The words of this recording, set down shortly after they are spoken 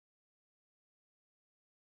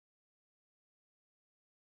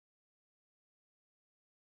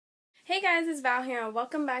Hey guys, it's Val here and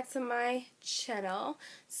welcome back to my channel.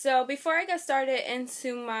 So before I get started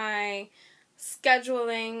into my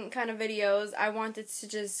scheduling kind of videos, I wanted to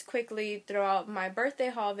just quickly throw out my birthday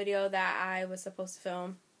haul video that I was supposed to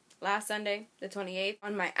film last Sunday, the 28th,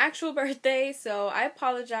 on my actual birthday. So I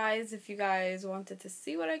apologize if you guys wanted to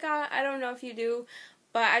see what I got. I don't know if you do,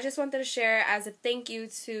 but I just wanted to share as a thank you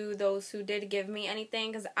to those who did give me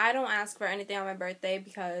anything, because I don't ask for anything on my birthday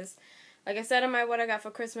because, like I said in my What I Got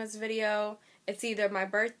for Christmas video, it's either my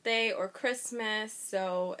birthday or Christmas,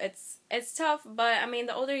 so it's tough, but I mean,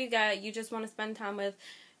 the older you get, you just want to spend time with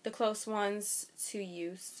the close ones to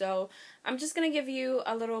you. So I'm just going to give you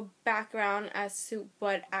a little background as to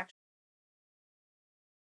what actually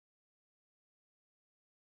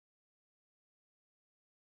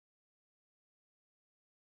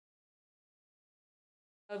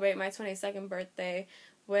celebrate my 22nd birthday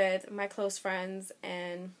with my close friends.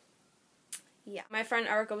 And yeah, my friend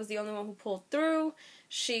Erica was the only one who pulled through.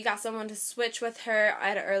 She got someone to switch with her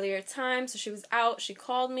at an earlier time, so she was out. She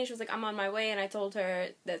called me. She was like, I'm on my way, and I told her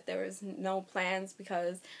that there was no plans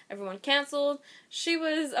because everyone canceled. She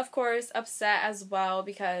was, of course, upset as well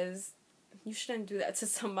because you shouldn't do that to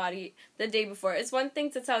somebody the day before. It's one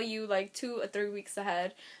thing to tell you like 2 or 3 weeks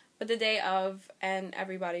ahead, but the day of, and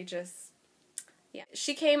everybody just, yeah.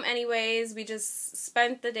 She came anyways. We just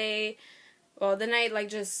spent the day, well, the night, like,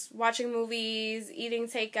 just watching movies, eating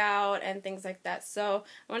takeout, and things like that. So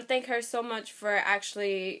I want to thank her so much for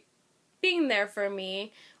actually being there for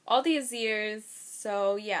me all these years.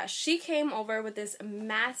 So yeah, she came over with this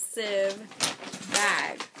massive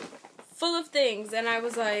bag full of things, and I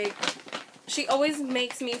was like, she always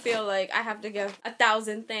makes me feel like I have to give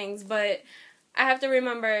 1,000 things, but I have to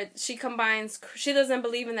remember she doesn't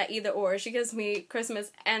believe in that either or. She gives me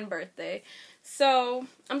Christmas and birthday. So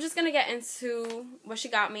I'm just going to get into what she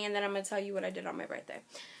got me, and then I'm going to tell you what I did on my birthday.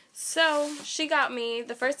 So she got me,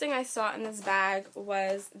 the first thing I saw in this bag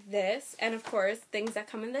was this, and of course things that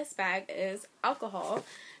come in this bag is alcohol.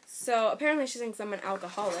 So apparently she thinks I'm an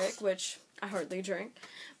alcoholic, which I hardly drink.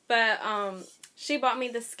 But she bought me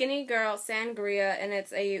the Skinny Girl Sangria, and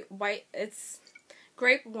it's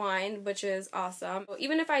grape wine, which is awesome.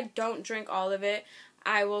 Even if I don't drink all of it,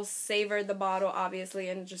 I will savor the bottle, obviously,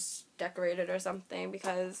 and just decorate it or something,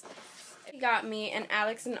 because she got me an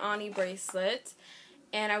Alex and Ani bracelet,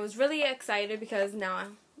 and I was really excited because now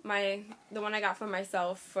the one I got for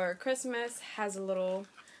myself for Christmas has a little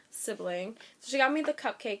sibling. So she got me the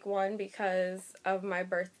cupcake one because of my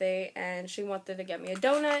birthday, and she wanted to get me a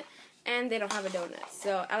donut, and they don't have a donut.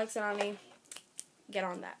 So Alex and Ani, get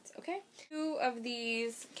on that, okay? 2 of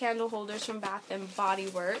these candle holders from Bath and Body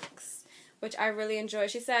Works, which I really enjoy.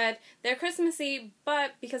 She said they're Christmassy,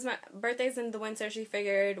 but because my birthday's in the winter, she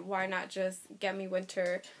figured why not just get me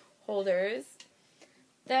winter holders.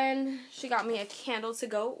 Then she got me a candle to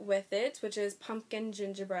go with it, which is pumpkin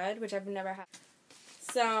gingerbread, which I've never had.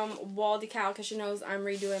 Some wall decal because she knows I'm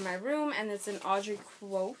redoing my room, and it's an Audrey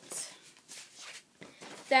quote.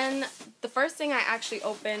 Then the first thing I actually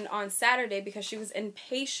opened on Saturday, because she was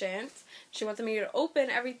impatient, she wanted me to open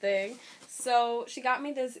everything, so she got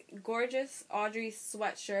me this gorgeous Audrey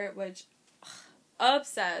sweatshirt, which,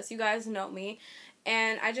 obsessed, you guys know me,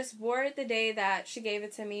 and I just wore it the day that she gave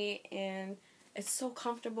it to me, and it's so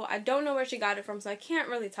comfortable. I don't know where she got it from, so I can't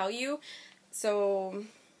really tell you. So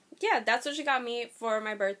yeah, that's what she got me for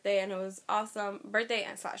my birthday, and it was awesome. Birthday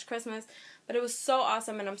and / Christmas. But it was so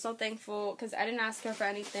awesome, and I'm so thankful because I didn't ask her for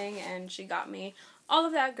anything, and she got me all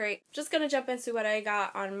of that. Great. Just going to jump into what I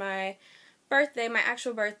got on my birthday, my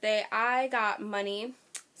actual birthday. I got money.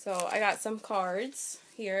 So I got some cards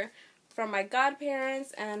here from my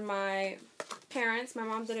godparents and my parents. My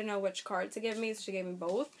mom didn't know which card to give me, so she gave me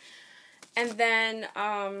both. And then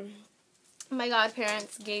my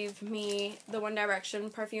godparents gave me the One Direction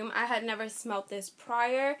perfume. I had never smelled this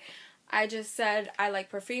prior. I just said I like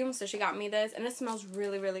perfume, so she got me this, and it smells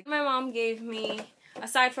really, really good. My mom gave me,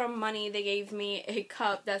 aside from money, they gave me a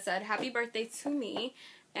cup that said happy birthday to me,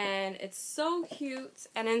 and it's so cute.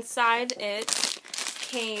 And inside it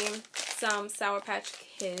came some Sour Patch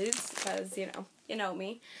Kids, because you know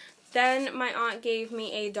me. Then my aunt gave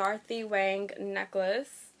me a Dorothy Wang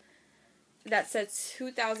necklace that said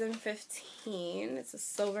 2015. It's a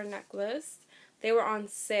silver necklace. They were on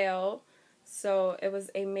sale, so it was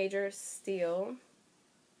a major steal.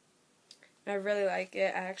 And I really like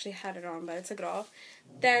it. I actually had it on, but I took it off.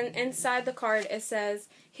 Then inside the card it says,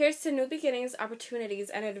 here's to new beginnings, opportunities,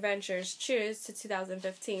 and adventures. Cheers to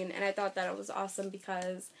 2015. And I thought that it was awesome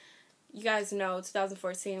because you guys know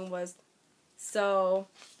 2014 was, so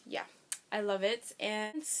yeah. I love it.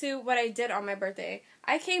 And to what I did on my birthday.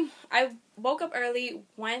 I woke up early,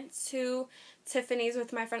 went to Tiffany's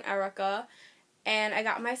with my friend Erica, and I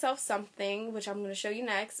got myself something, which I'm going to show you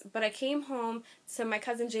next. But I came home to my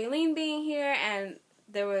cousin Jaylene being here, and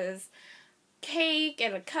there was cake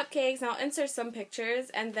and cupcakes, and I'll insert some pictures.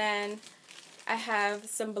 And then I have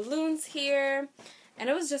some balloons here, and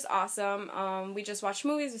it was just awesome. We just watched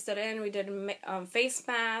movies, we stood in, we did face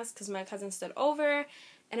masks because my cousin stood over,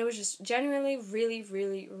 and it was just genuinely really,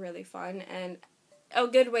 really, really fun, and a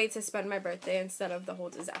good way to spend my birthday instead of the whole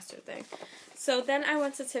disaster thing. So then I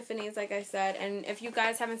went to Tiffany's, like I said, and if you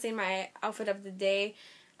guys haven't seen my outfit of the day,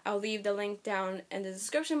 I'll leave the link down in the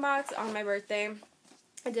description box on my birthday.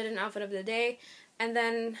 I did an outfit of the day, and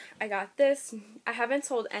then I got this. I haven't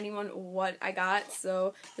told anyone what I got,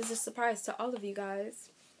 so this is a surprise to all of you guys.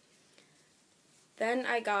 Then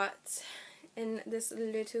I got, in this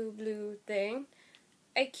little blue thing,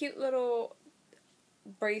 a cute little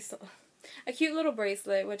bracelet.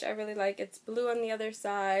 Which I really like. It's blue on the other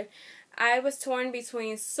side. I was torn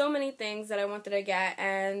between so many things that I wanted to get,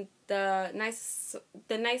 and the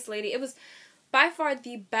nice lady, it was by far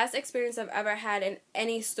the best experience I've ever had in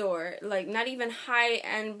any store. Like, not even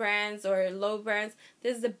high-end brands or low brands.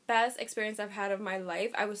 This is the best experience I've had of my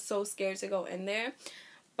life. I was so scared to go in there.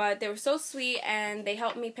 But they were so sweet, and they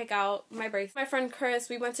helped me pick out my bracelet. My friend Chris,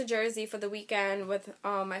 we went to Jersey for the weekend with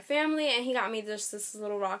my family, and he got me just this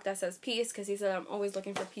little rock that says peace, because he said I'm always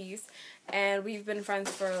looking for peace. And we've been friends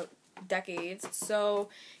for decades. So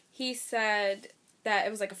he said that it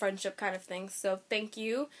was like a friendship kind of thing. So thank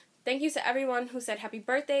you. Thank you to everyone who said happy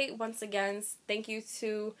birthday once again. Thank you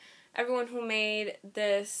to everyone who made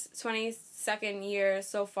this 22nd year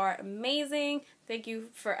so far amazing. Thank you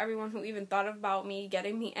for everyone who even thought about me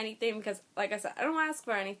getting me anything, because like I said, I don't ask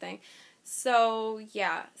for anything. So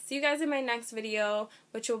yeah, see you guys in my next video,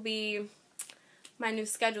 which will be my new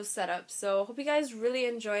schedule setup. So hope you guys really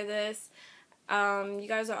enjoy this. You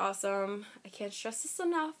guys are awesome. I can't stress this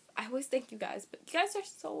enough. I always thank you guys, but you guys are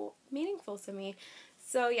so meaningful to me.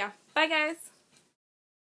 So yeah, bye guys.